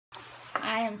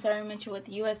Hi, I'm Sarah Mitchell with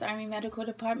U.S. Army Medical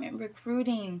Department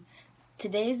Recruiting.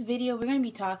 Today's video, we're going to be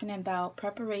talking about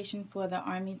preparation for the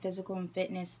Army Physical and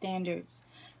Fitness Standards.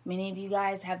 Many of you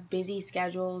guys have busy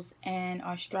schedules and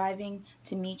are striving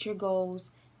to meet your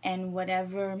goals and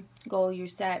whatever goal you're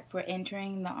set for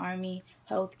entering the Army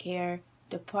Healthcare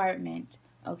Department.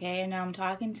 Okay, and I'm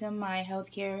talking to my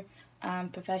Healthcare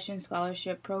Profession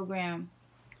Scholarship Program,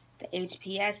 the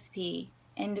HPSP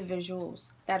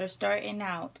individuals that are starting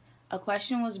out. A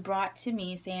question was brought to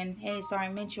me saying, hey,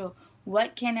 Sergeant Mitchell,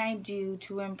 what can I do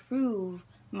to improve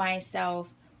myself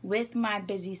with my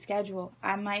busy schedule?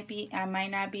 I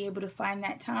might not be able to find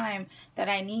that time that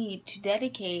I need to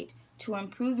dedicate to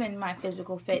improving my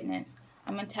physical fitness.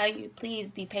 I'm going to tell you,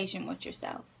 please be patient with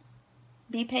yourself.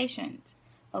 Be patient.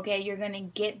 Okay, you're going to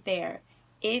get there.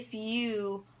 If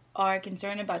you are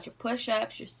concerned about your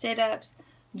push-ups, your sit-ups,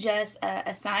 just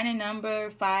assign a number,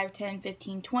 5, 10,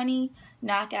 15, 20.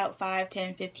 Knock out 5,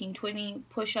 10, 15, 20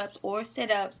 push-ups or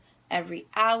sit-ups every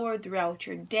hour throughout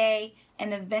your day.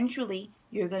 And eventually,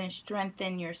 you're going to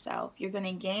strengthen yourself. You're going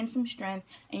to gain some strength.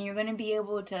 And you're going to be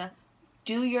able to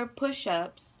do your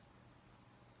push-ups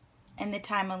in the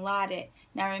time allotted.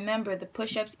 Now remember, the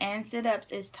push-ups and sit-ups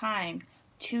is timed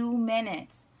 2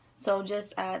 minutes. So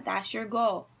just that's your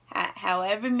goal.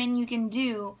 However many you can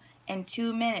do in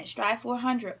 2 minutes. Strive for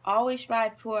 100. Always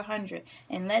strive for 100.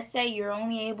 And let's say you're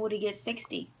only able to get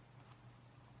 60.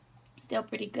 Still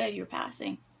pretty good. You're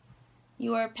passing.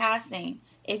 You are passing.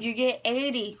 If you get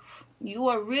 80, you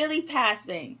are really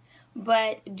passing.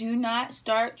 But do not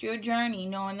start your journey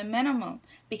knowing the minimum,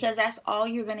 because that's all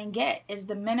you're going to get is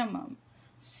the minimum.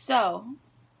 So,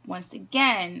 once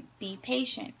again, be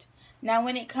patient. Now,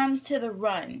 when it comes to the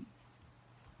run,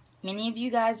 many of you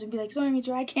guys would be like, Sergeant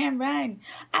Mitchell, I can't run.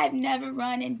 I've never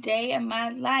run a day in my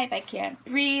life. I can't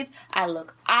breathe. I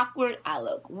look awkward. I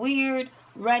look weird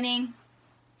running.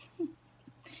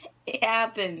 It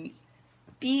happens.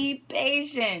 Be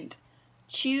patient.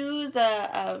 Choose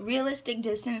a realistic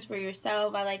distance for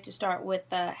yourself. I like to start with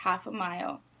half a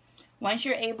mile. Once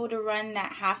you're able to run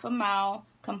that half a mile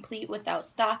complete without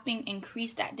stopping,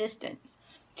 increase that distance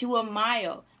to a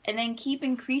mile and then keep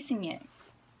increasing it.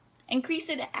 Increase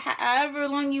it however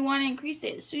long you want to increase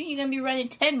it. Soon you're going to be running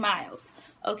 10 miles,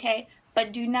 okay?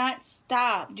 But do not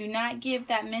stop. Do not give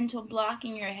that mental block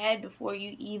in your head before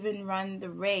you even run the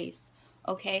race,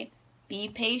 okay? Be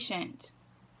patient.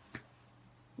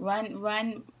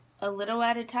 Run a little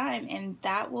at a time, and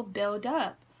that will build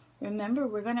up. Remember,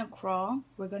 we're going to crawl,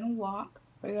 we're going to walk,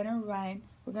 we're going to run,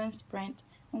 we're going to sprint,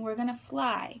 and we're going to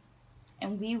fly.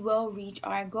 And we will reach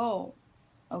our goal,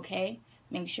 okay?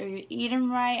 Make sure you're eating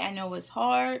right. I know it's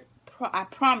hard. I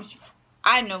promise you,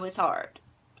 I know it's hard.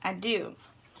 I do.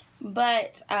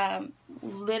 But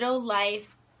little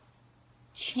life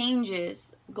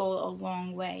changes go a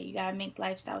long way. You got to make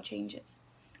lifestyle changes.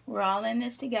 We're all in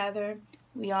this together.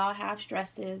 We all have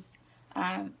stresses.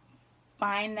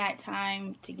 Find that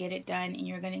time to get it done, and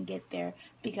you're going to get there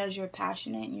because you're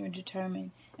passionate and you're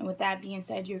determined. And with that being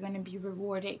said, you're going to be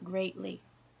rewarded greatly.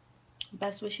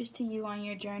 Best wishes to you on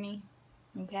your journey.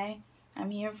 Okay, I'm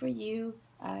here for you.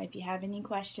 If you have any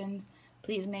questions,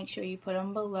 please make sure you put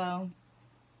them below.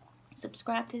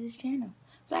 Subscribe to this channel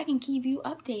so I can keep you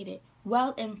updated,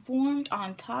 well informed,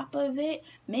 on top of it,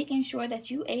 making sure that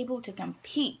you're able to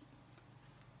compete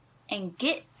and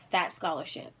get that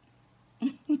scholarship.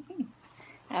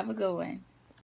 Have a good one.